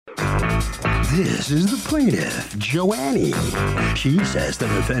This is the plaintiff, Joannie. She says the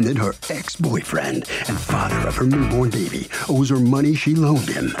defendant, her ex-boyfriend and father of her newborn baby, owes her money she loaned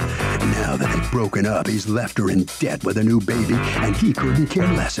him. Now that they've broken up, he's left her in debt with a new baby, and he couldn't care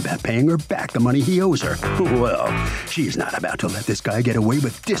less about paying her back the money he owes her. Well, she's not about to let this guy get away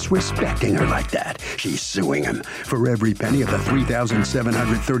with disrespecting her like that. She's suing him for every penny of the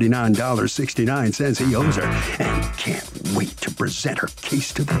 $3,739.69 he owes her, and can't wait to present her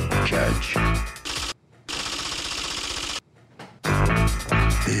case to the judge.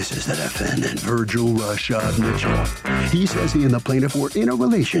 This is the defendant, Virgil Rashad Mitchell. He says he and the plaintiff were in a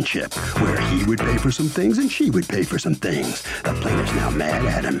relationship where he would pay for some things and she would pay for some things. The plaintiff's now mad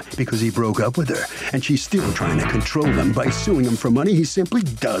at him because he broke up with her, and she's still trying to control him by suing him for money he simply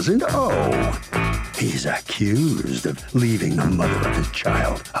doesn't owe. He's accused of leaving the mother of his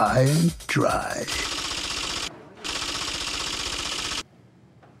child high and dry.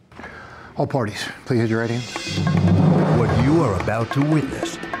 All parties, please raise your right hand. What you are about to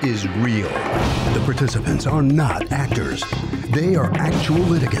witness is real. The participants are not actors. They are actual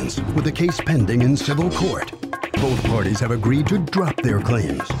litigants with a case pending in civil court. Both parties have agreed to drop their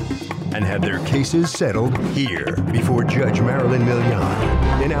claims and have their cases settled here before Judge Marilyn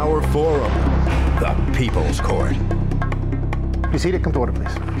Milian in our forum, the People's Court. Be seated. Come to order,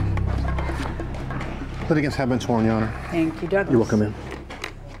 please. Litigants have been sworn, Your Honor. Thank you, Douglas. You're welcome in.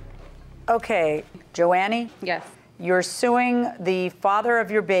 Okay, Joannie? Yes. You're suing the father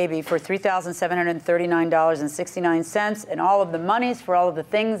of your baby for $3,739.69 and all of the monies for all of the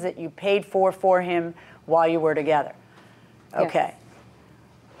things that you paid for him while you were together. Okay. Yes.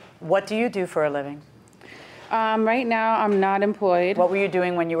 What do you do for a living? Right now, I'm not employed. What were you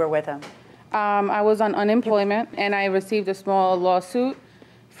doing when you were with him? I was on unemployment, and I received a small lawsuit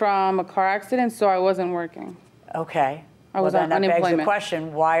from a car accident, so I wasn't working. Okay. I was on that begs the unemployment.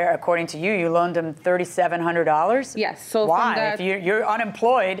 question, why, according to you, you loaned him $3,700? Yes. So why? From that, if you're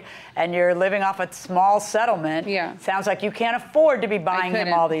unemployed and you're living off a small settlement, yeah. Sounds like you can't afford to be buying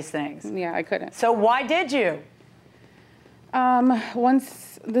him all these things. Yeah, I couldn't. So why did you?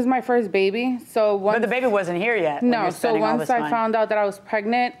 This is my first baby, so once... But the baby wasn't here yet. No, so once I found out that I was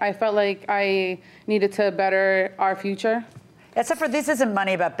pregnant, I felt like I needed to better our future. Except for this isn't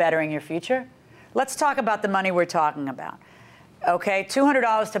money about bettering your future. Let's talk about the money we're talking about. Okay,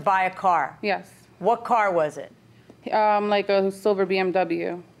 $200 to buy a car. Yes. What car was it? Like a silver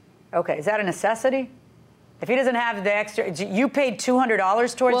BMW. Okay, is that a necessity? If he doesn't have the extra, you paid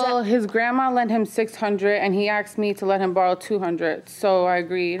 $200 towards that? Well, his grandma lent him $600, and he asked me to let him borrow $200, so I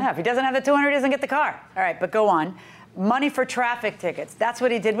agreed. Yeah, if he doesn't have the $200, he doesn't get the car. All right, but go on. Money for traffic tickets. That's what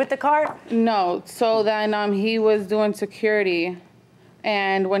he did with the car? No. So then he was doing security,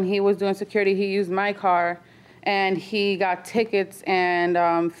 and when he was doing security, he used my car, and he got tickets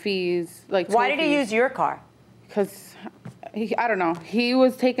and fees, like Why did he use your car? Because, I don't know. He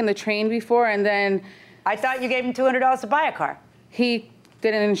was taking the train before, and then... I thought you gave him $200 to buy a car. He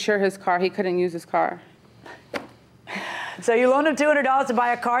didn't insure his car. He couldn't use his car. So you loaned him $200 to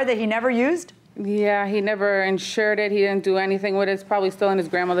buy a car that he never used? Yeah, he never insured it. He didn't do anything with it. It's probably still in his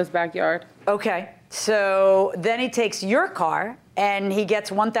grandmother's backyard. Okay. So then he takes your car and he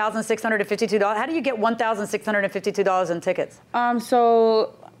gets $1,652. How do you get $1,652 in tickets?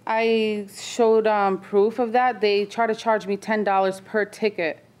 So I showed proof of that. They try to charge me $10 per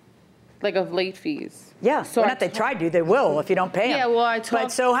ticket, like of late fees. Yeah, so not they tried to, they will if you don't pay them. Yeah, well,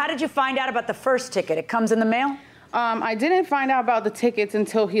 But so how did you find out about the first ticket? It comes in the mail? I didn't find out about the tickets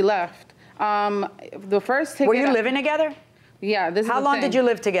until he left. The first ticket... Were you living together? Yeah, this is the How long thing. did you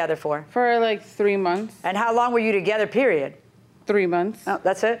live together for? For like 3 months. And how long were you together, period? 3 months. Oh,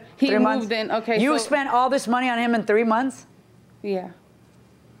 that's it? He 3 months? moved in, okay. You so, spent all this money on him in 3 months? Yeah.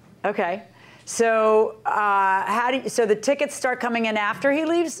 Okay. So so the tickets start coming in after he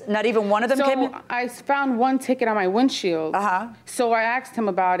leaves? Not even one of them came in? So I found one ticket on my windshield. Uh-huh. So I asked him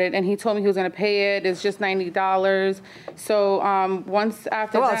about it, and he told me he was going to pay it. It's just $90. So once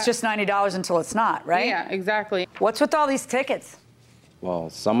after well, that... it's just $90 until it's not, right? Yeah, exactly. What's with all these tickets? Well,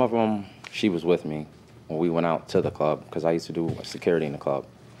 some of them, she was with me when we went out to the club, because I used to do security in the club.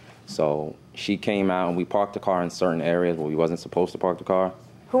 So she came out, and we parked the car in certain areas where we wasn't supposed to park the car.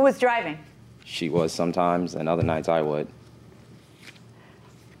 Who was driving? She was sometimes, and other nights I would.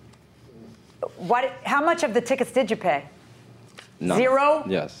 How much of the tickets did you pay? None. 0?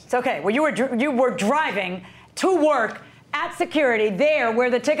 Yes. It's okay. Well, you were driving to work at security there where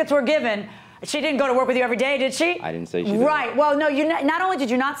the tickets were given. She didn't go to work with you every day, did she? I didn't say she did. Right. Well, no, not only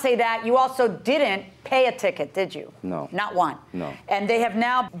did you not say that, you also didn't pay a ticket, did you? No. Not one? No. And they have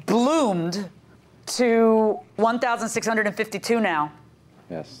now bloomed to $1,652 now.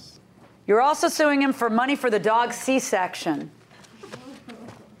 Yes. You're also suing him for money for the dog's C-section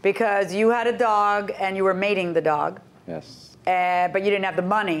because you had a dog and you were mating the dog. Yes. But you didn't have the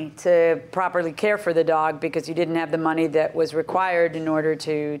money to properly care for the dog because you didn't have the money that was required in order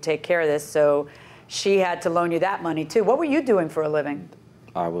to take care of this. So she had to loan you that money too. What were you doing for a living?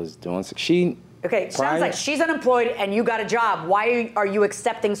 I was doing. Okay, sounds like she's unemployed and you got a job. Why are you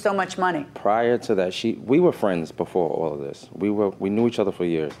accepting so much money? Prior to that, we were friends before all of this. We knew each other for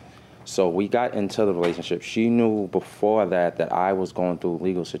years. So we got into the relationship. She knew before that I was going through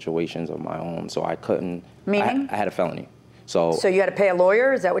legal situations of my own, so I couldn't. Meaning? I had a felony. So you had to pay a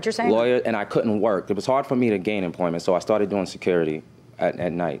lawyer? Is that what you're saying? Lawyer, and I couldn't work. It was hard for me to gain employment, so I started doing security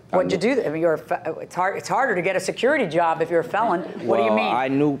at night. What'd you do? I mean, it's harder to get a security job if you're a felon. What do you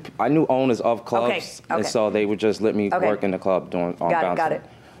mean? I knew owners of clubs, Okay. and so they would just let me work in the club doing bouncing. Got it.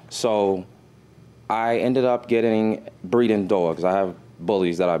 So I ended up breeding dogs. I have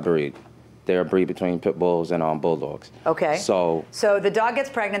bullies that I breed. They're a breed between pit bulls and bulldogs. Okay. So the dog gets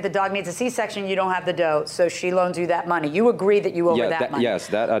pregnant, the dog needs a C-section, you don't have the dough, so she loans you that money. You agree that you owe her that money? Yes,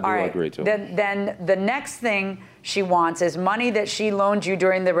 that I do agree to. Then the next thing she wants is money that she loaned you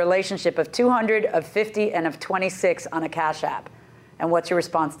during the relationship of $200, of $50, and of $26 on a Cash App. And what's your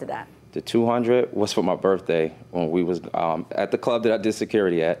response to that? The $200 was for my birthday when we was at the club that I did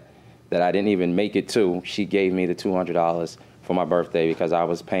security at, that I didn't even make it to. She gave me the $200 for my birthday because I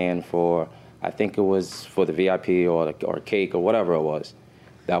was paying for, I think it was for the VIP or cake or whatever it was.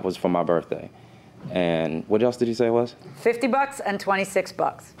 That was for my birthday. And what else did you say it was? $50 and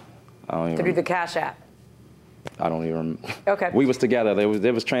 $26 to do the Cash App. I don't even. Okay. We was together.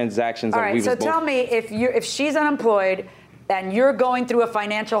 There was transactions. All right. So tell me, if she's unemployed and you're going through a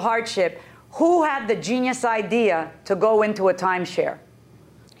financial hardship, who had the genius idea to go into a timeshare?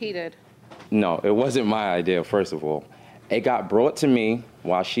 He did. No, it wasn't my idea. First of all, it got brought to me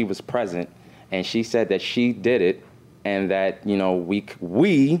while she was present, and she said that she did it, and that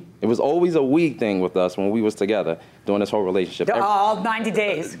it was always a we thing with us when we was together during this whole relationship. All 90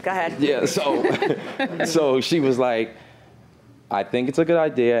 days. Go ahead. Yeah. So she was like, I think it's a good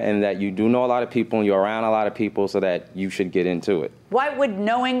idea, and that you do know a lot of people and you're around a lot of people, so that you should get into it. Why would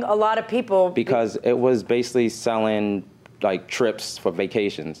knowing a lot of people? Because it was basically selling like trips for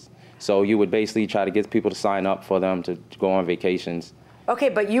vacations. So you would basically try to get people to sign up for them to go on vacations. Okay,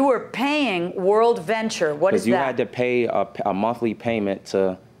 but you were paying World Venture. What is that? Because you had to pay a monthly payment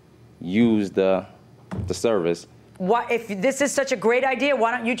to use the service. If this is such a great idea,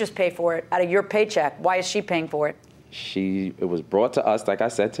 why don't you just pay for it out of your paycheck? Why is she paying for it? It was brought to us, like I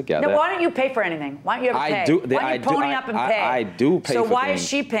said, together. No, why don't you pay for anything? Why don't you ever pay? Why don't you pony up and pay? I do pay for things. So why is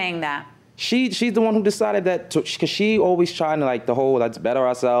she paying that? She's the one who decided that, because she always trying to like the whole let's better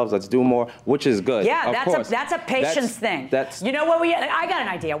ourselves, let's do more, which is good. Yeah, that's a patience thing. You know what? I got an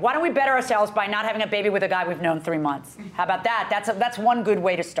idea. Why don't we better ourselves by not having a baby with a guy we've known 3 months? How about that? That's one good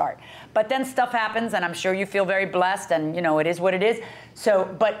way to start. But then stuff happens, and I'm sure you feel very blessed, and it is what it is.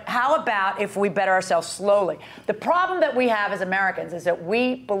 But how about if we better ourselves slowly? The problem that we have as Americans is that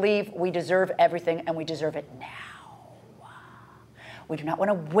we believe we deserve everything, and we deserve it now. We do not want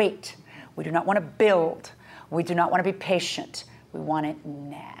to wait. We do not want to build. We do not want to be patient. We want it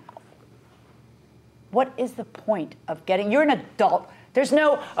now. What is the point of you're an adult. There's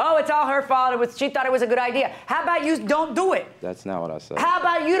no, it's all her fault. She thought it was a good idea. How about you don't do it? That's not what I said. How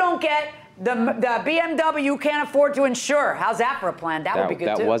about you don't get the BMW you can't afford to insure? How's that for a plan? That would be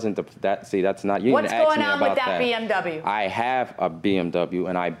good too. That wasn't that's not, you What's didn't ask going me on about with that BMW? I have a BMW,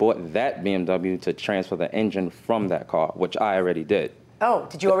 and I bought that BMW to transfer the engine from that car, which I already did. Oh,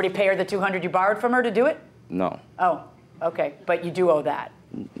 did you already pay her the $200 you borrowed from her to do it? No. Oh, okay. But you do owe that.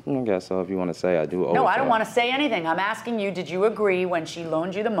 I guess so, if you want to say I do owe it. No, I don't want to say anything. I'm asking you, did you agree when she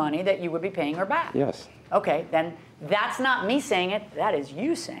loaned you the money that you would be paying her back? Yes. Okay, then that's not me saying it. That is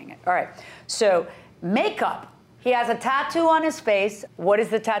you saying it. All right. So, makeup. He has a tattoo on his face. What is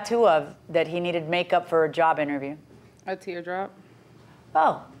the tattoo of that he needed makeup for a job interview? A teardrop.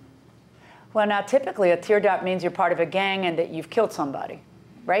 Oh. Well, now, typically, a teardrop means you're part of a gang and that you've killed somebody,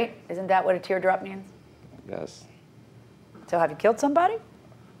 right? Isn't that what a teardrop means? Yes. So have you killed somebody?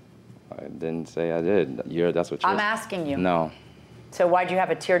 I didn't say I did. That's what you're... I'm asking you. No. So why'd you have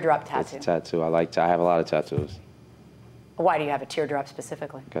a teardrop tattoo? It's a tattoo. I have a lot of tattoos. Why do you have a teardrop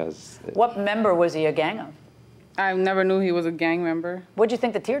specifically? Because... What member was he a gang of? I never knew he was a gang member. What'd you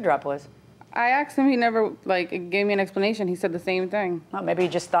think the teardrop was? I asked him. He never, gave me an explanation. He said the same thing. Well, maybe he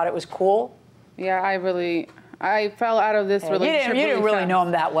just thought it was cool? Yeah, I fell out of this relationship. You didn't really know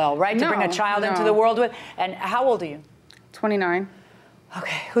him that well, right? No, to bring a child into the world with? And how old are you? 29.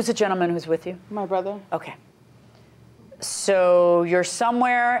 Okay. Who's the gentleman who's with you? My brother. Okay. So you're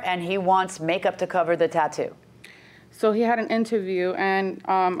somewhere and he wants makeup to cover the tattoo. So he had an interview, and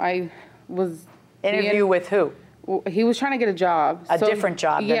I was... Interview with who? He was trying to get a job. A different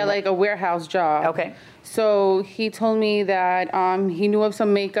job? Yeah, like a warehouse job. Okay. So he told me that he knew of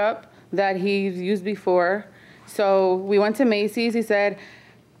some makeup that he's used before. So we went to Macy's. He said,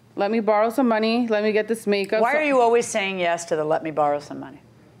 let me borrow some money. Let me get this makeup. Why are you always saying yes to the let me borrow some money?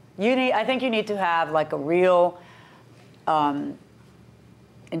 I think you need to have like a real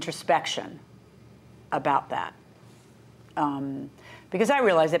introspection about that. Because I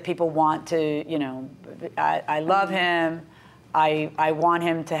realize that people want to, you know, I love him. I want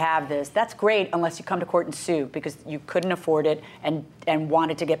him to have this. That's great unless you come to court and sue because you couldn't afford it and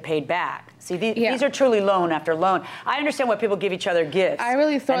wanted to get paid back. See, these are truly loan after loan. I understand why people give each other gifts. I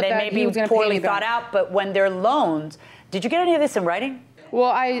really thought that he was going to pay me poorly back. thought out, but when they're loans, did you get any of this in writing? Well,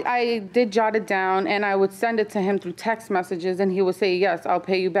 I did jot it down, and I would send it to him through text messages, and he would say, yes, I'll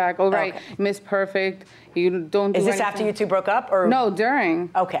pay you back. All right, Okay. Miss Perfect, you don't do Is this anything. after you two broke up? Or No, during.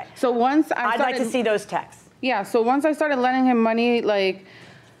 Okay. So once I'd like to see those texts. Yeah, so once I started lending him money, like,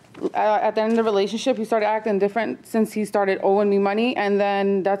 at the end of the relationship, he started acting different since he started owing me money, and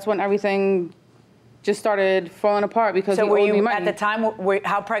then that's when everything just started falling apart because he So were owed me you, money. at the time,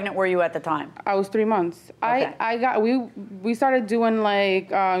 how pregnant were you at the time? I was 3 months. Okay. We started doing like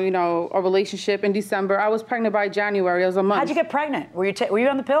you know, a relationship in December. I was pregnant by January. It was a month. How'd you get pregnant? Were you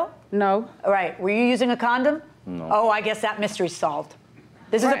on the pill? No. All right. Were you using a condom? No. Oh, I guess that mystery's solved.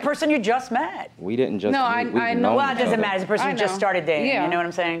 This is a Right. person you just met. We didn't just. No, meet. I We've know. known Well, it each doesn't other. matter. It's a person I you just know. started dating. Yeah. You know what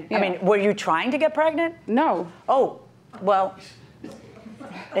I'm saying? Yeah. I mean, were you trying to get pregnant? No. Oh, well,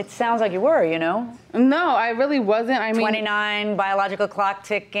 it sounds like you were, you know? No, I really wasn't. I mean, 29, biological clock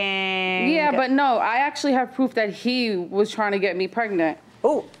ticking. yeah, but no, I actually have proof that he was trying to get me pregnant.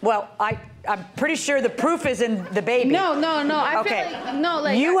 Oh, well, I'm pretty sure the proof is in the baby. No. I Okay. feel like, no,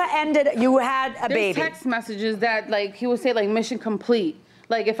 like. You had a There's baby. text messages that, like, he would say, like, mission complete.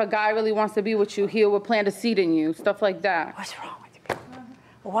 Like, if a guy really wants to be with you, he would plant a seed in you, stuff like that. What's wrong with you people?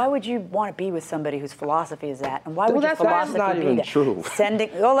 Well, why would you want to be with somebody whose philosophy is that? And why would your that's philosophy not be even that? true.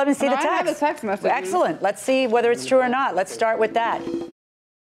 Oh, let me see No, the I text. have the text messages. Excellent. Let's see whether it's true or not. Let's start with that.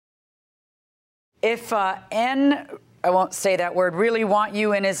 If N, I won't say that word, really want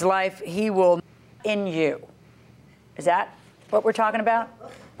you in his life, he will in you. Is that what we're talking about?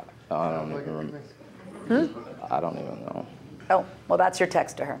 I don't even remember. I don't even know. Oh, well, that's your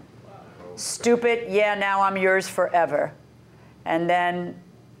text to her. Stupid, yeah, now I'm yours forever. And then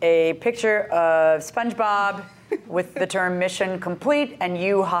a picture of SpongeBob with the term mission complete and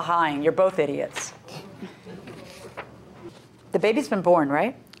you ha-haing. You're both idiots. The baby's been born,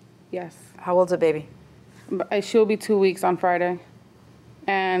 right? Yes. How old's the baby? She'll be 2 weeks on Friday.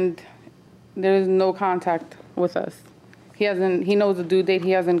 And there's no contact with us. He knows the due date.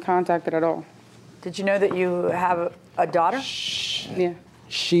 He hasn't contacted at all. Did you know that you have a daughter? Yeah.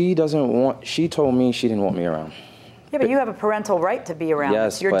 She told me she didn't want me around. Yeah, but you have a parental right to be around.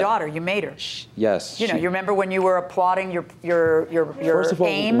 Yes, It's your but- daughter. You made her. Yes. You know, she- you remember when you were applauding your First of all,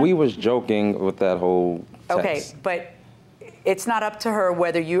 aim? we was joking with that whole text. Okay, but it's not up to her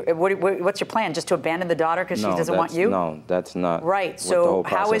whether you. What's your plan? Just to abandon the daughter because she doesn't want you? No, that's not. Right. what the So whole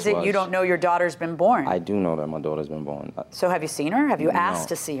how is process it you was. don't know your daughter's been born? I do know that my daughter's been born. So have you seen her? Have you No. asked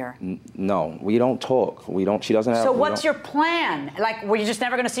to see her? No, we don't talk. We don't. She doesn't have. So we what's don't- your plan? Like, were you just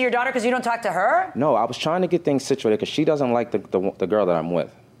never going to see your daughter because you don't talk to her? No, I was trying to get things situated because she doesn't like the girl that I'm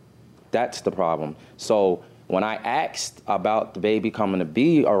with. That's the problem. So when I asked about the baby coming to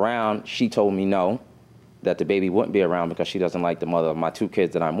be around, she told me no, that the baby wouldn't be around because she doesn't like the mother of my 2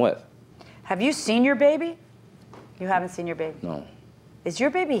 kids that I'm with. Have you seen your baby? You haven't seen your baby? No. Is your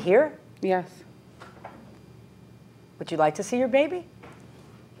baby here? Yes. Would you like to see your baby?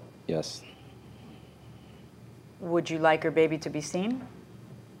 Yes. Would you like your baby to be seen?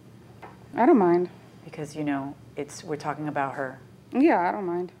 I don't mind. Because, you know, we're talking about her. Yeah, I don't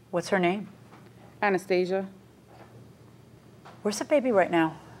mind. What's her name? Anastasia. Where's the baby right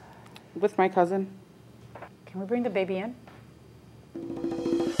now? With my cousin. Can we bring the baby in?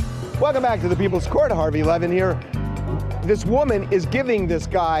 Welcome back to the People's Court. Harvey Levin here. This woman is giving this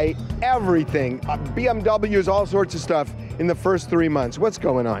guy everything. BMWs, all sorts of stuff in the first 3 months. What's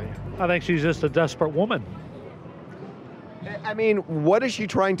going on here? I think she's just a desperate woman. I mean, what is she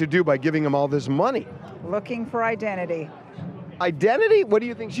trying to do by giving him all this money? Looking for identity. Identity? What do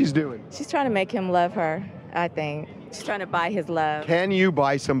you think she's doing? She's trying to make him love her, I think. She's trying to buy his love. Can you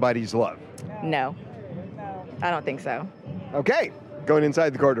buy somebody's love? No. I don't think so. Okay, going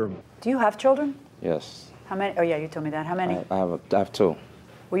inside the courtroom. Do you have children? Yes. How many? Oh, yeah, you told me that. How many? I have 2.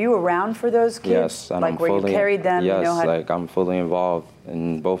 Were you around for those kids? Yes, and like where you carried them? Yes, you know like I'm fully involved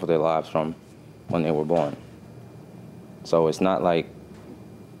in both of their lives from when they were born. So it's not like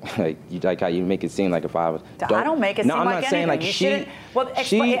like how you make it seem like if I was. I don't make it seem like anything. No, I'm not saying like you she. Well,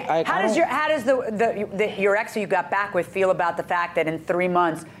 explain. How does your ex who you got back with feel about the fact that in 3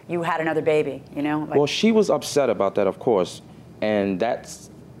 months you had another baby? You know. Like, well, she was upset about that, of course, and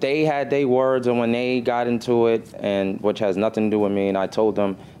they had their words, and when they got into it, and which has nothing to do with me, and I told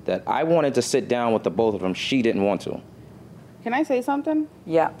them that I wanted to sit down with the both of them. She didn't want to. Can I say something?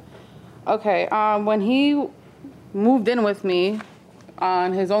 Yeah. Okay. When he moved in with me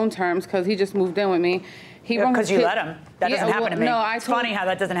on his own terms, because he just moved in with me. Because you let him. That doesn't happen to me. No, it's funny how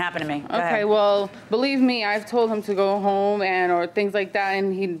that doesn't happen to me. Okay, well, believe me, I've told him to go home or things like that,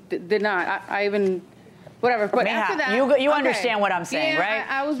 and he did not. I even, whatever. But after that, you understand what I'm saying, right?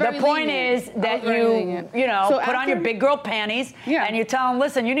 I was very The point lenient. is that you know, put on your big girl panties, and you tell him,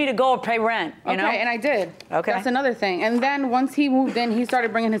 listen, you need to go or pay rent. You know? And I did. Okay. That's another thing. And then once he moved in, he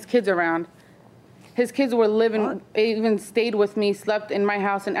started bringing his kids around. His kids were living, even stayed with me, slept in my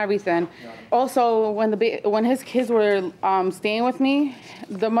house and everything. Also, when his kids were staying with me,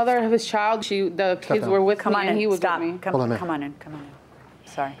 the mother of his child, the kids were with me and he was with me. Come on in.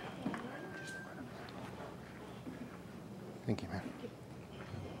 Sorry. Thank you, man.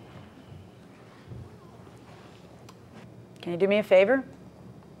 Can you do me a favor?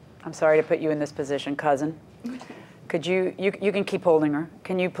 I'm sorry to put you in this position, cousin. Could you can keep holding her.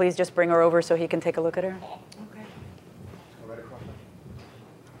 Can you please just bring her over so he can take a look at her? Okay.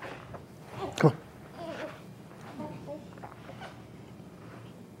 Come on.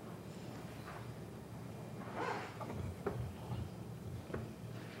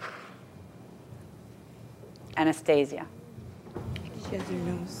 Anastasia. She has your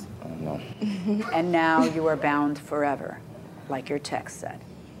nose. I don't know. And now you are bound forever, like your text said.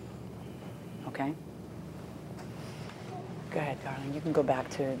 Okay? Go ahead, darling. You can go back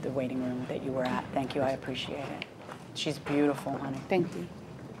to the waiting room that you were at. Thank you. I appreciate it. She's beautiful, honey. Thank you.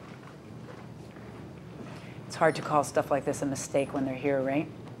 It's hard to call stuff like this a mistake when they're here, right?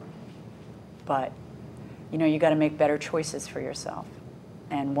 But, you know, you got to make better choices for yourself.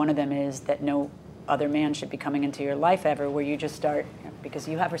 And one of them is that no other man should be coming into your life ever where you just start, because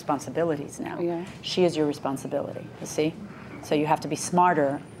you have responsibilities now. Yeah. She is your responsibility, you see? So you have to be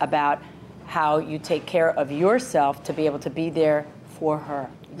smarter about how you take care of yourself to be able to be there for her.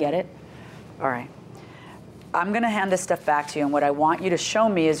 Get it? All right. I'm going to hand this stuff back to you, and what I want you to show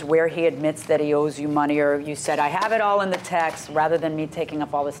me is where he admits that he owes you money, or you said, I have it all in the text. Rather than me taking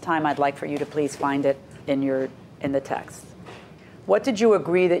up all this time, I'd like for you to please find it in the text. What did you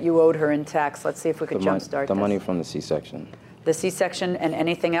agree that you owed her in text? Let's see if we could jumpstart the money from the C-section. The C-section and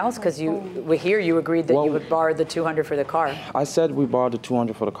anything else? Because you agreed that you would borrow the $200 for the car. I said we borrowed the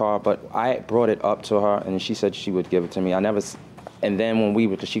 $200 for the car, but I brought it up to her, and she said she would give it to me. And then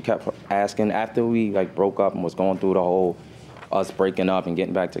when she kept asking, after we broke up and was going through the whole us breaking up and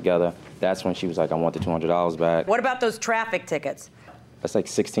getting back together, that's when she was like, I want the $200 back. What about those traffic tickets? That's like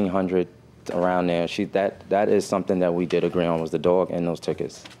 $1,600 around there. That is something that we did agree on, was the dog and those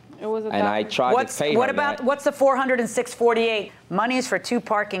tickets. It was and I tried to pay her that. What's the $400 and $648? Money's for 2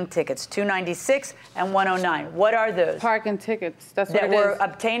 parking tickets, $296 and $109. What are those? Parking tickets. That's what it is. That were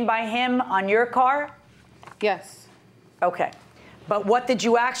obtained by him on your car? Yes. Okay. But what did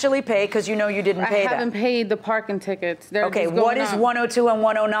you actually pay? Because you know you didn't pay that. I haven't paid the parking tickets. Okay, what is 102 and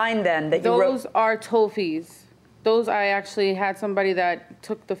 109 then that you wrote? Those are toll fees. Those I actually had somebody that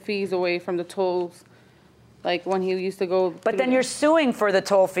took the fees away from the tolls, like when he used to go. But then you're suing for the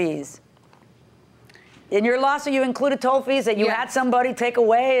toll fees. In your lawsuit, you included toll fees that you had somebody take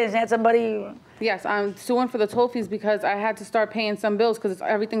away and had somebody. Yes, I'm suing for the toll fees because I had to start paying some bills because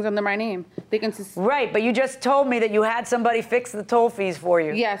everything's under my name. They can. Right, but you just told me that you had somebody fix the toll fees for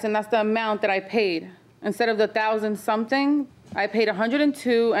you. Yes, and that's the amount that I paid. Instead of the 1,000 something, I paid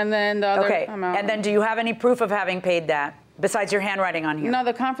 102, and then the other amount. And then do you have any proof of having paid that besides your handwriting on here? No,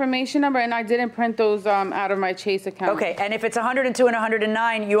 the confirmation number, and I didn't print those out of my Chase account. Okay, and if it's 102 and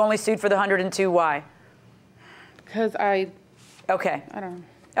 109, you only sued for the 102. Why? Because I. Okay. I don't know.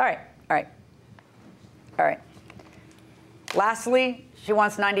 All right. Lastly, she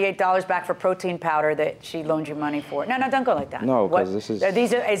wants $98 back for protein powder that she loaned you money for. No, don't go like that. No, because this is.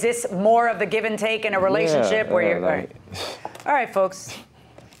 Is this more of the give and take in a relationship where you're? Like... All right, folks.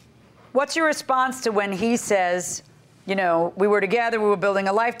 What's your response to when he says, you know, we were together, we were building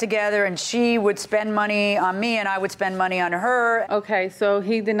a life together, and she would spend money on me and I would spend money on her? Okay, so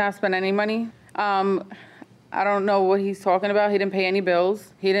he did not spend any money. I don't know what he's talking about. He didn't pay any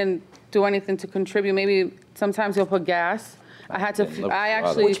bills. He didn't do anything to contribute. Maybe sometimes he'll put gas. I had to, I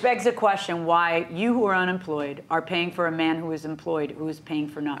actually. Which begs the question why you who are unemployed are paying for a man who is employed, who is paying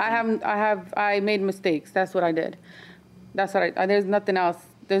for nothing. I made mistakes. That's what I did. That's what there's nothing else.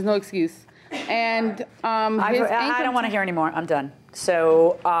 There's no excuse. And I don't want to hear anymore. I'm done.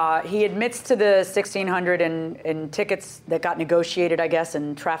 So he admits to the $1,600 in tickets that got negotiated, I guess,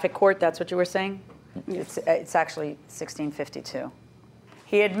 in traffic court. That's what you were saying? Yes. It's actually $1,652.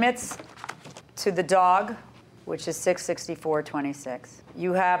 He admits to the dog, which is $664.26.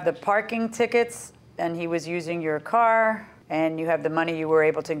 You have the parking tickets, and he was using your car, and you have the money you were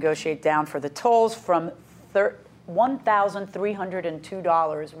able to negotiate down for the tolls from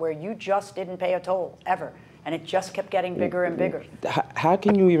 $1,302, where you just didn't pay a toll ever, and it just kept getting bigger and bigger. How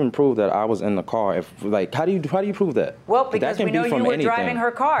can you even prove that I was in the car? If how do you prove that? Well, because we know you were driving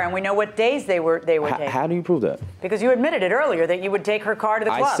her car, and we know what days they were taking. How do you prove that? Because you admitted it earlier that you would take her car to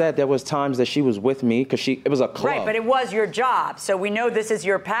the club. I said there was times that she was with me because it was a club. Right, but it was your job, so we know this is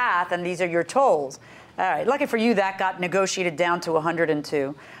your path, and these are your tolls. All right, lucky for you, that got negotiated down to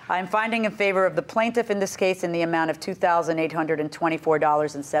 $102. I'm finding in favor of the plaintiff in this case in the amount of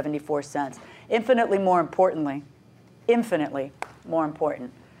 $2,824.74. Infinitely more important,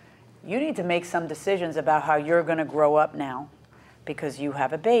 you need to make some decisions about how you're going to grow up now because you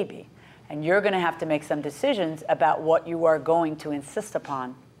have a baby. And you're going to have to make some decisions about what you are going to insist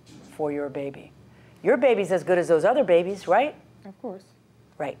upon for your baby. Your baby's as good as those other babies, right? Of course.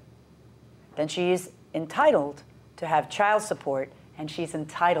 Right. Then she's entitled to have child support, and she's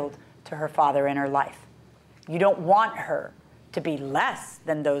entitled to her father in her life. You don't want her to be less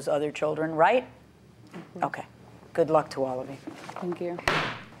than those other children, right? Mm-hmm. Okay. Good luck to all of you. Thank you.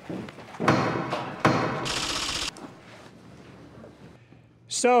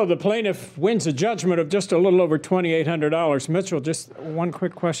 So the plaintiff wins a judgment of just a little over $2,800. Mitchell, just one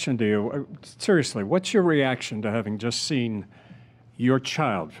quick question to you. Seriously, what's your reaction to having just seen your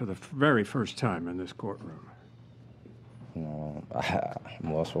child for the very first time in this courtroom?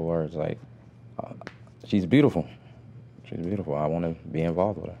 I'm lost for words. She's beautiful. She's beautiful. I want to be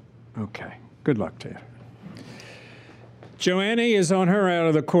involved with her. Okay. Good luck to you. Joannie is on her way out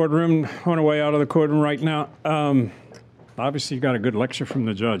of the courtroom right now. Obviously, you got a good lecture from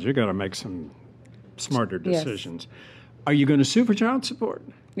the judge. You got to make some smarter decisions. Yes. Are you going to sue for child support?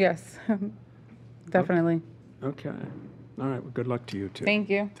 Yes, definitely. Okay. All right. Well, good luck to you, too. Thank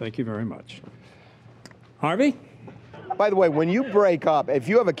you. Thank you very much. Harvey? By the way, when you break up, if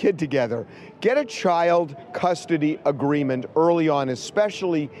you have a kid together, get a child custody agreement early on,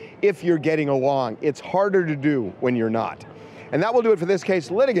 especially if you're getting along. It's harder to do when you're not. And that will do it for this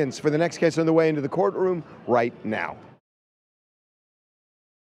case. Litigants for the next case on the way into the courtroom right now.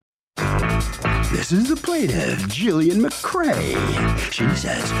 This is the plaintiff, Jillian McCray. She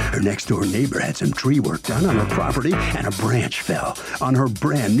says her next-door neighbor had some tree work done on her property and a branch fell on her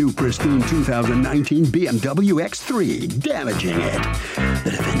brand-new pristine 2019 BMW X3, damaging it.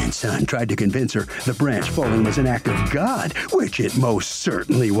 The defendant's son tried to convince her the branch falling was an act of God, which it most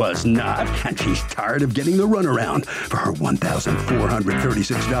certainly was not, and she's tired of getting the runaround for her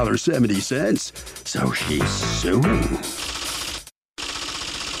 $1,436.70. So she's suing.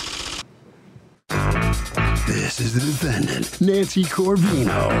 This is the defendant, Nancy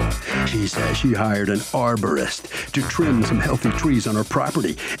Corvino. She says she hired an arborist to trim some healthy trees on her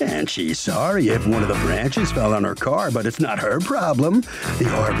property, and she's sorry if one of the branches fell on her car, but it's not her problem. The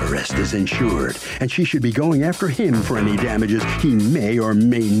arborist is insured, and she should be going after him for any damages he may or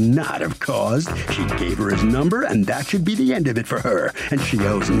may not have caused. She gave her his number, and that should be the end of it for her, and she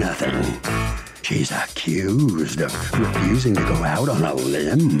owes nothing. She's accused of refusing to go out on a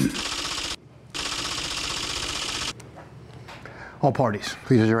limb. All parties,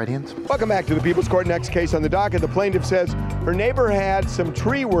 please raise your right hands. Welcome back to the People's Court. Next case on the docket. The plaintiff says her neighbor had some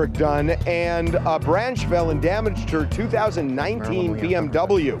tree work done and a branch fell and damaged her 2019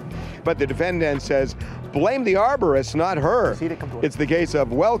 BMW. But the defendant says, blame the arborist, not her. It's the case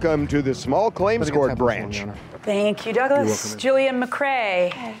of welcome to the Small Claims Court branch. Thank you, Douglas. Jillian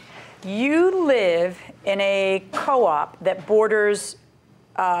McCray, you live in a co-op that borders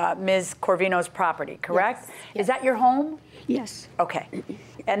Ms. Corvino's property, correct? Yes. Is that your home? Yes. Okay.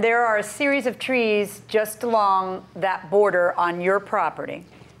 And there are a series of trees just along that border on your property?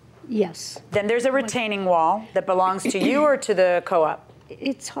 Yes. Then there's a retaining wall that belongs to you or to the co-op?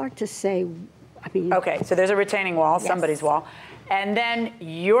 It's hard to say. I mean. Okay, so there's a retaining wall, somebody's wall. And then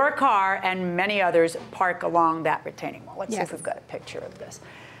your car and many others park along that retaining wall. Let's see if we've got a picture of this.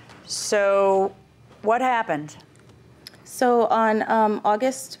 So what happened? So on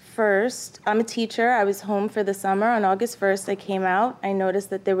August 1st, I'm a teacher. I was home for the summer. On August 1st, I came out. I noticed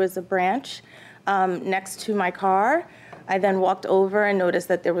that there was a branch next to my car. I then walked over and noticed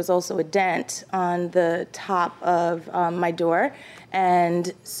that there was also a dent on the top of my door.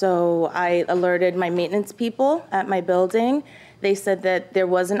 And so I alerted my maintenance people at my building. They said that there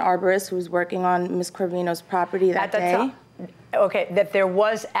was an arborist who was working on Ms. Corvino's property that day. Okay, that there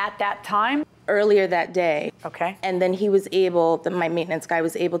was at that time? Earlier that day. Okay. And then he was able, my maintenance guy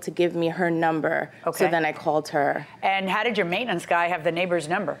was able to give me her number. Okay. So then I called her. And how did your maintenance guy have the neighbor's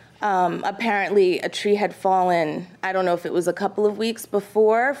number? Apparently a tree had fallen, I don't know if it was a couple of weeks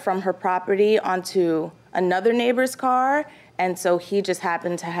before, from her property onto another neighbor's car. And so he just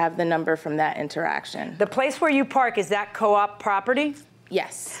happened to have the number from that interaction. The place where you park, is that co-op property?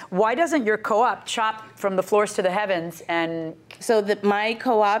 Yes. Why doesn't your co-op chop from the floors to the heavens and... So my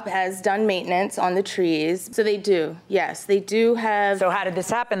co-op has done maintenance on the trees. So they do, yes. They do have... So how did this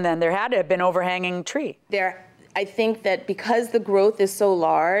happen then? There had to have been overhanging tree. I think that because the growth is so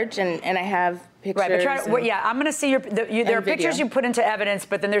large, and I have pictures... Right, but I'm going to see there are pictures you put into evidence,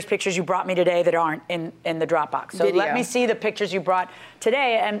 but then there's pictures you brought me today that aren't in the Dropbox. So let me see the pictures you brought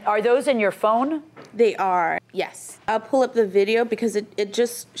today. And are those in your phone? They are, yes. I'll pull up the video because it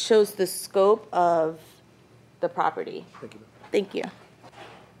just shows the scope of the property. Thank you. Thank you.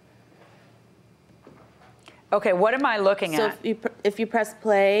 Okay, what am I looking at? So if you press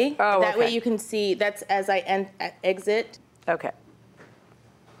play, that way you can see, that's as I exit. Okay.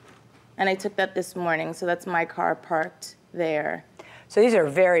 And I took that this morning, so that's my car parked there. So these are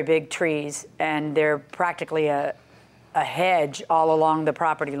very big trees, and they're practically a hedge all along the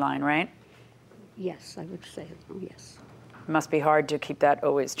property line, right? Yes, I would say so, yes. It must be hard to keep that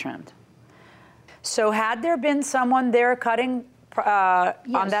always trimmed. So had there been someone there cutting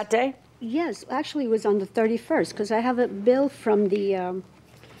on that day? Yes, actually it was on the 31st, because I have a bill from the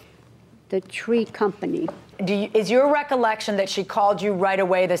tree company. Is your recollection that she called you right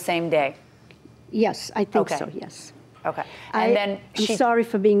away the same day? Yes, I think so, yes. Okay. I'm sorry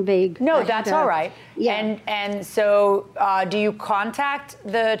for being vague. No, that's all right. Yeah. And so do you contact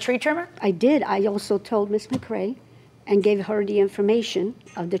the tree trimmer? I did. I also told Ms. McRae and gave her the information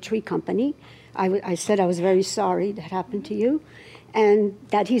of the tree company. I said I was very sorry that happened to you and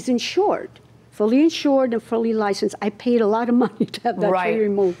that he's insured, fully insured and fully licensed. I paid a lot of money to have that tree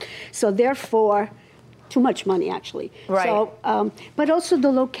removed. So therefore, too much money, actually. Right. So, but also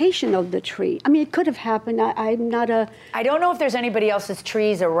the location of the tree. I mean, it could have happened. I'm not a... I don't know if there's anybody else's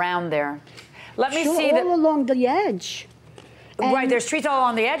trees around there. Let me see all along the edge. Right, there's trees all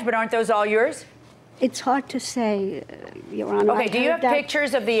along the edge, but aren't those all yours? It's hard to say, Your Honor. Okay, do you have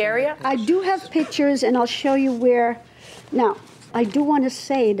pictures of the area? I do have pictures, and I'll show you where. Now, I do want to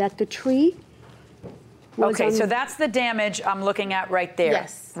say that the tree was Okay, so that's the damage I'm looking at right there.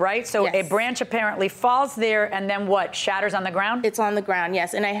 Yes. Right? So Yes. a branch apparently falls there, and then what? Shatters on the ground? It's on the ground,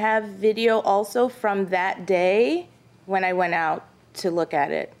 yes. And I have video also from that day when I went out to look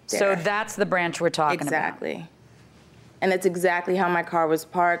at it. So that's the branch we're talking about. Exactly. And that's exactly how my car was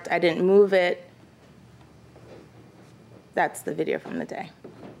parked. I didn't move it. That's the video from the day.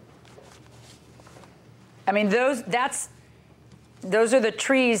 I mean, those are the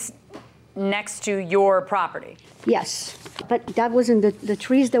trees next to your property. Yes, but that wasn't the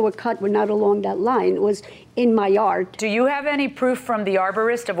trees that were cut were not along that line. It was in my yard. Do you have any proof from the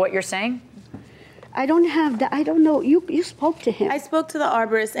arborist of what you're saying? I don't have that. I don't know. You spoke to him. I spoke to the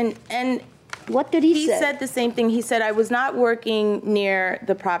arborist, and what did he say? He said the same thing. He said I was not working near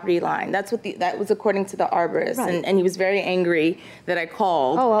the property line. That was according to the arborist, Right. and he was very angry that I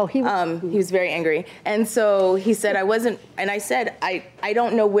called. He was very angry, and so he said I wasn't. And I said I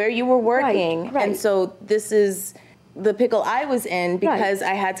don't know where you were working, Right. and so this is the pickle I was in because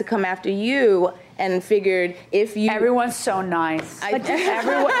I had to come after you. And figured if you... Everyone's so nice. They're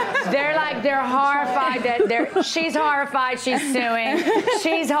horrified she's horrified she's suing.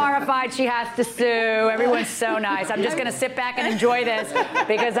 She's horrified she has to sue. Everyone's so nice. I'm just going to sit back and enjoy this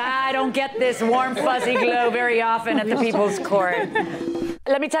because I don't get this warm, fuzzy glow very often at the People's Court.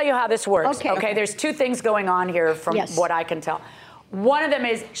 Let me tell you how this works. Okay. There's two things going on here from what I can tell. One of them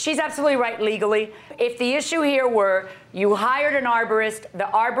is she's absolutely right legally. If the issue here were you hired an arborist, the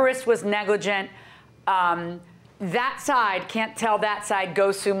arborist was negligent, that side can't tell that side,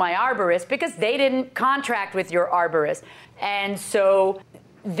 go sue my arborist, because they didn't contract with your arborist. And so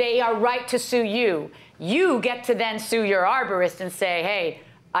they are right to sue you. You get to then sue your arborist and say, hey,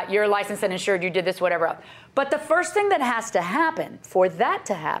 you're licensed and insured, you did this, whatever else. But the first thing that has to happen for that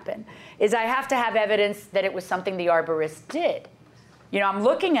to happen is I have to have evidence that it was something the arborist did. You know, I'm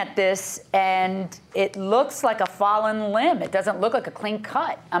looking at this and it looks like a fallen limb. It doesn't look like a clean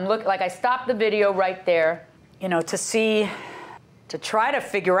cut. I stopped the video right there, you know, to see to try to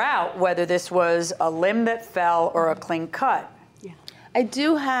figure out whether this was a limb that fell or a clean cut. Yeah. I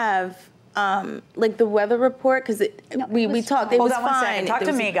do have like the weather report because we talked. It Hold was on one fine. second. Talk There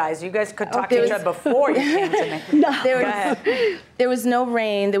to was- me, guys. You guys could talk to each other before you came to me. No. There Go was, ahead. there was no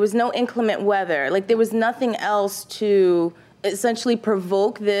rain. There was no inclement weather. Like there was nothing else to essentially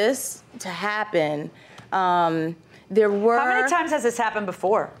provoke this to happen. There were. How many times has this happened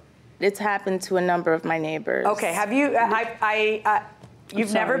before? It's happened to a number of my neighbors. Okay. Have you?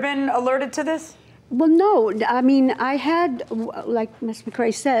 You've never been alerted to this? Well, no. I mean, I had, like Ms.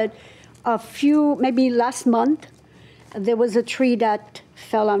 McRae said, a few, maybe last month, there was a tree that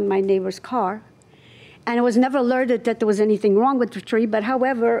fell on my neighbor's car. And I was never alerted that there was anything wrong with the tree, but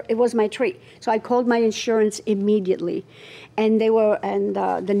however, it was my tree. So I called my insurance immediately. And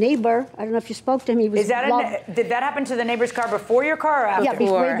the neighbor, I don't know if you spoke to him, he was Did that happen to the neighbor's car before your car or after?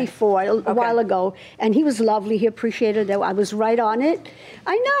 Yeah, way before, a while ago. And he was lovely. He appreciated that I was right on it.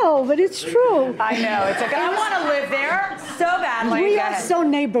 I know, but it's true. I know. It's like, I want to live there so badly. We Go are ahead. so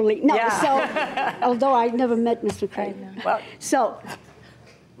neighborly. No, Yeah. so, although I never met Mr. Craig. Well, so,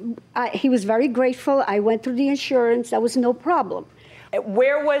 he was very grateful. I went through the insurance. That was no problem.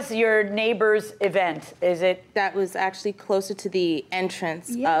 where was your neighbor's event? Is it? That was actually closer to the entrance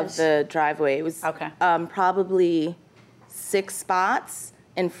Yes. of the driveway. It was probably 6 spots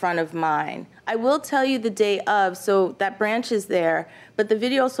in front of mine. I will tell you the day of, so that branch is there, but the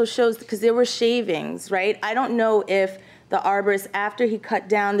video also shows, because there were shavings, right? I don't know if the arborist, after he cut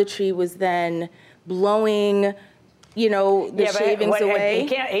down the tree, was then blowing, you know, the shavings away.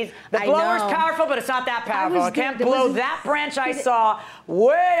 The blower's powerful, but it's not that powerful. It can't blow that branch I saw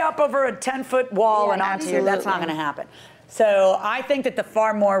way up over a 10-foot wall and onto you. That's not going to happen. So I think that the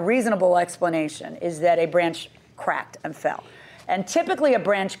far more reasonable explanation is that a branch cracked and fell. And typically a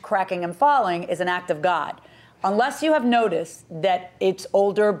branch cracking and falling is an act of God. Unless you have noticed that it's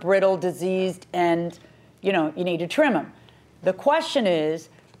older, brittle, diseased, and, you know, you need to trim them. The question is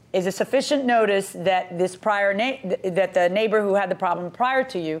it sufficient notice that this that the neighbor who had the problem prior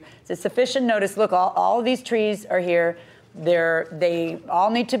to you, is it sufficient notice, look, all of these trees are here, they all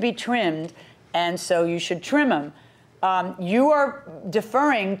need to be trimmed, and so you should trim them. You are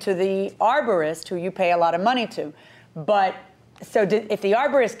deferring to the arborist, who you pay a lot of money to. But so if the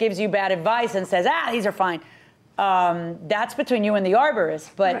arborist gives you bad advice and says, these are fine, that's between you and the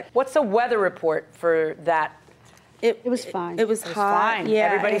arborist. But what's the weather report for that? It was fine. It was hot. Fine.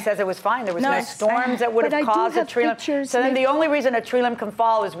 Yeah. Everybody says it was fine. There was no storms that would have caused a tree limb. So then the only reason a tree limb can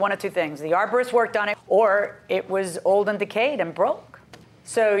fall is one of two things. The arborist worked on it, or it was old and decayed and broke.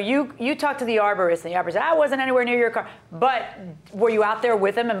 So you talked to the arborist, and the arborist said, I wasn't anywhere near your car. But were you out there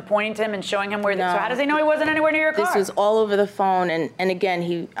with him and pointing to him and showing him where? So how does he know he wasn't anywhere near your car? This was all over the phone, and again,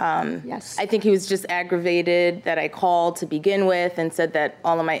 he. I think he was just aggravated that I called to begin with, and said that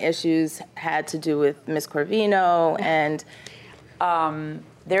all of my issues had to do with Ms. Corvino, and.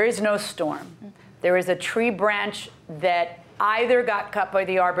 There is no storm. There is a tree branch that either got cut by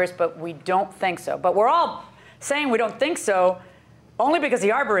the arborist, but we don't think so. But we're all saying we don't think so. Only because the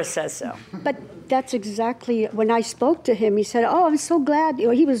arborist says so. But that's exactly, when I spoke to him, he said, I'm so glad. You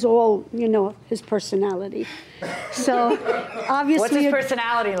know, he was all, his personality. So obviously. What's his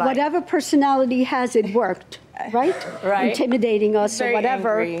personality like? Whatever personality he has, it worked, right? Right. Intimidating us or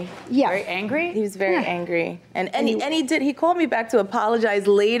whatever. Angry. Yeah. Very angry? He was very angry. And he called me back to apologize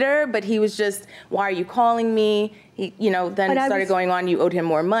later, but he was just, why are you calling me? He, then started going on, you owed him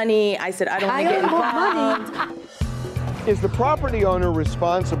more money. I said, I don't want to get involved. Is the property owner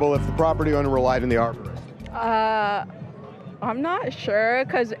responsible if the property owner relied on the arborist? I'm not sure,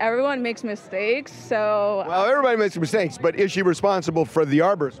 because everyone makes mistakes, so... Well, everybody makes mistakes, but is she responsible for the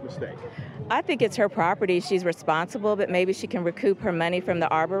arborist's mistake? I think it's her property. She's responsible, but maybe she can recoup her money from the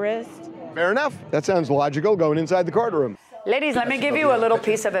arborist. Fair enough. That sounds logical, going inside the courtroom. Ladies, let me give you a little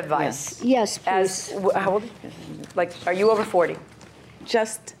piece of advice. Yes, please. How old? Are you over 40?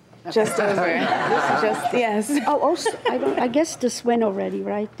 Just over. Yes. I guess this went already,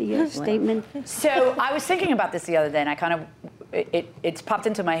 right? The statement. So I was thinking about this the other day, and I kind of, it's popped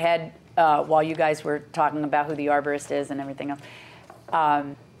into my head while you guys were talking about who the arborist is and everything else.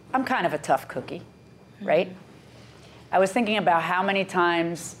 I'm kind of a tough cookie, right? I was thinking about how many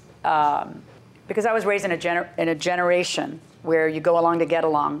times, because I was raised in a generation where you go along to get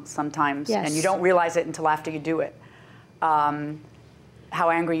along sometimes, and you don't realize it until after you do it. How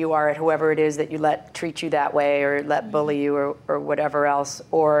angry you are at whoever it is that you let treat you that way or let bully you or whatever else,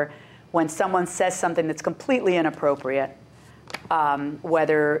 or when someone says something that's completely inappropriate,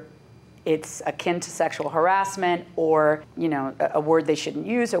 whether it's akin to sexual harassment or a word they shouldn't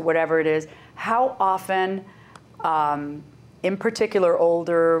use or whatever it is, how often in particular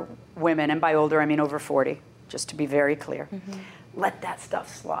older women, and by older I mean over 40, just to be very clear, let that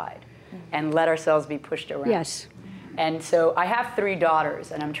stuff slide and let ourselves be pushed around. Yes. And so I have 3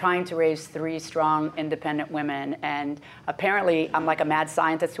 daughters, and I'm trying to raise 3 strong, independent women. And apparently, I'm like a mad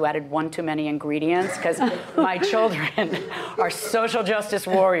scientist who added 1 too many ingredients, because my children are social justice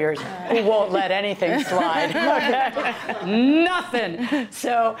warriors who won't let anything slide. Okay? Nothing.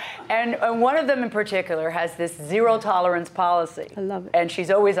 So, and one of them in particular has this zero tolerance policy. I love it. And she's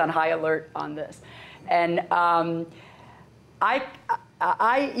always on high alert on this. And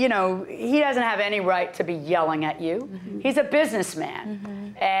you know, he doesn't have any right to be yelling at you. He's a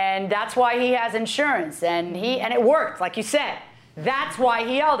businessman, and that's why he has insurance, and it worked, like you said. That's why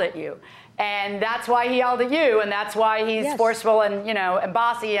he yelled at you, and that's why he yelled at you, and that's why he's forceful and, you know, and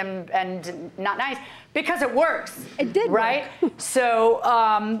bossy and not nice, because it works. It did, right? So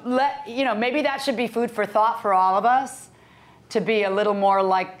you know, maybe that should be food for thought for all of us, to be a little more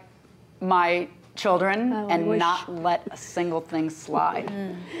like my children and not let a single thing slide.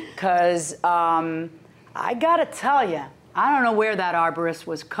 Because I gotta tell you, I don't know where that arborist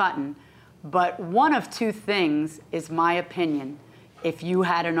was cutting, but one of 2 things is my opinion if you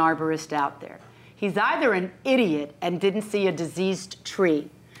had an arborist out there. He's either an idiot and didn't see a diseased tree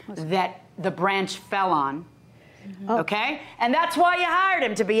that the branch fell on, okay? And that's why you hired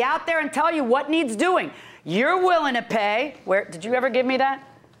him, to be out there and tell you what needs doing. You're willing to pay, did you ever give me that?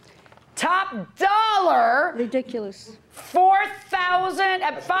 Top dollar. Ridiculous. $4,000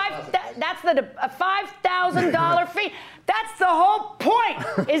 that's the $5,000 fee. That's the whole point,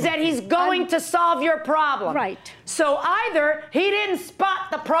 is that he's going to solve your problem. Right. So either he didn't spot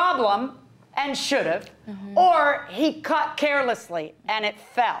the problem and should have, or he cut carelessly and it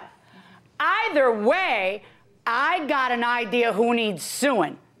fell. Either way, I got an idea who needs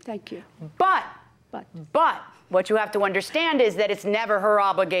suing. Thank you. But what you have to understand is that it's never her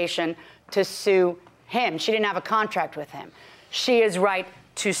obligation to sue him. She didn't have a contract with him. She is right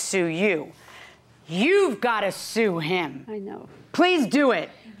to sue you. You've got to sue him. I know. Please do it.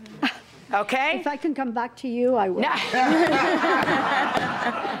 Okay? If I can come back to you, I will.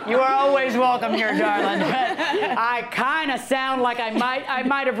 You are always welcome here, darling. I kind of sound like I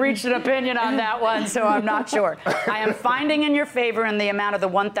might have reached an opinion on that one, so I'm not sure. I am finding in your favor in the amount of the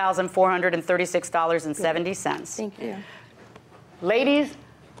 $1,436.70. Thank you. Ladies,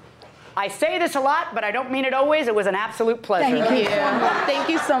 I say this a lot, but I don't mean it always. It was an absolute pleasure. Thank you. Thank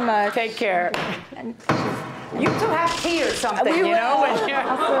you so much. Take care. You two have tea or something, you know? When you're,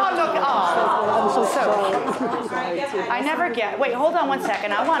 I'm so sorry. I never get. Wait, hold on one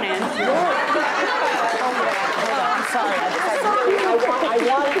second. I want in. I'm sorry. I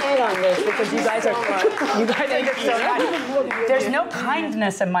want in on this because you guys are so nice. There's no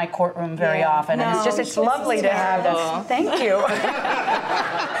kindness in my courtroom very often, and it's lovely to have this. Thank you.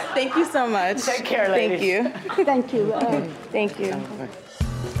 Thank you so much. Take care, ladies. Thank you. Thank you.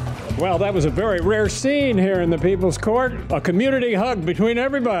 Well, that was a very rare scene here in the People's Court. A community hug between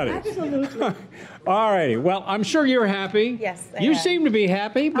everybody. Absolutely. All righty. Well, I'm sure you're happy. Yes, I You am. seem to be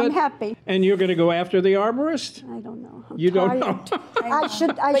happy. But, I'm happy. And you're going to go after the arborist? I don't know. You don't know? I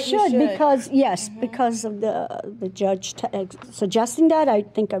should because because of the judge suggesting that. I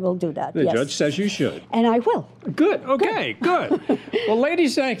think I will do that. The yes. judge says you should. And I will. Good. Okay, good. Well,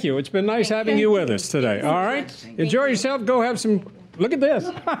 ladies, thank you. It's been nice having you with us today. All right? Enjoy yourself. Go have some... Look at this.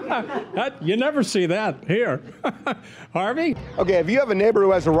 You never see that here. Harvey? Okay, if you have a neighbor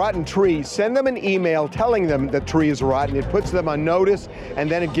who has a rotten tree, send them an email telling them the tree is rotten. It puts them on notice, and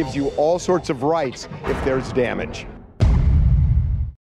then it gives you all sorts of rights if there's damage.